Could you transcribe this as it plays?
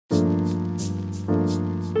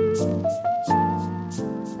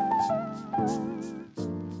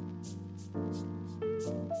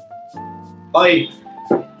Hi,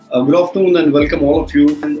 good afternoon and welcome all of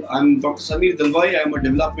you. And I'm Dr. Samir Dalwai. I'm a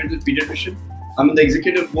developmental pediatrician. I'm on the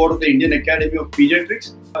executive board of the Indian Academy of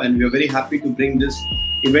Pediatrics, and we are very happy to bring this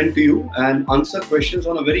event to you and answer questions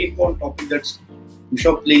on a very important topic that's, I'm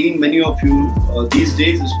sure, plaguing many of you these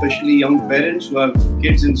days, especially young parents who have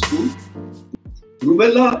kids in school.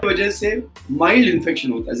 Rubella की वजह से mild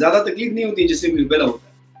infection होता है, ज्यादा तकलीफ नहीं होती जिससे रूबेला होता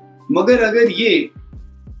है। मगर अगर ये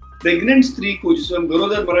प्रेग्नेंट स्त्री को, जिसे हम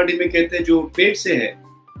गरोदर मराठी में कहते हैं, जो पेट से है,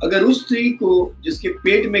 अगर उस स्त्री को जिसके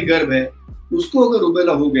पेट में गर्भ है उसको अगर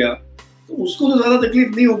रूबेला हो गया तो उसको तो ज्यादा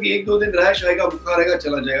तकलीफ नहीं होगी, 1-2 दिन रैश आएगा, बुखार आएगा,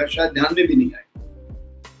 चला जाएगा, शायद ध्यान में भी नहीं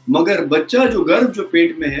आएगा। मगर बच्चा जो गर्भ जो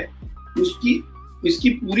पेट में है इसकी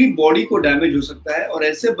पूरी बॉडी को डैमेज हो सकता है, और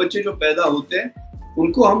ऐसे बच्चे जो पैदा होते हैं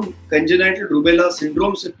उनको हम कंजेनाइटल रूबेला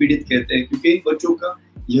सिंड्रोम से पीड़ित कहते हैं, क्योंकि इन बच्चों का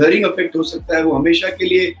हियरिंग अफेक्ट हो सकता है, वो हमेशा के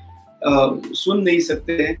लिए सुन नहीं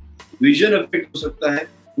सकते हैं, विजन अफेक्ट हो सकता है,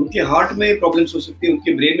 उनके हार्ट में प्रॉब्लम्स हो सकती है,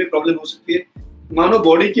 उनके ब्रेन में प्रॉब्लम हो सकती है, मानो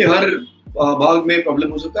बॉडी के हर भाग में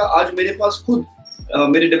प्रॉब्लम हो सकता है। आज मेरे पास खुद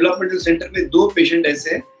मेरे डेवलपमेंटल सेंटर में 2 पेशेंट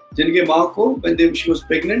ऐसे हैं जिनके माँ को when she was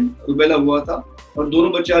pregnant rubella हुआ था, और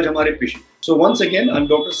दोनों बच्चे आज हमारे patient. So once again, I'm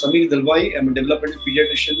Dr. Samir Dalwai. I'm a developmental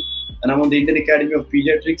pediatrician and I'm on the Indian Academy of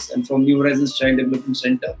Pediatrics and from New Horizons Child Development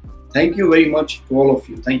Center. Thank you very much to all of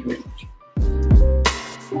you. Thank you very much.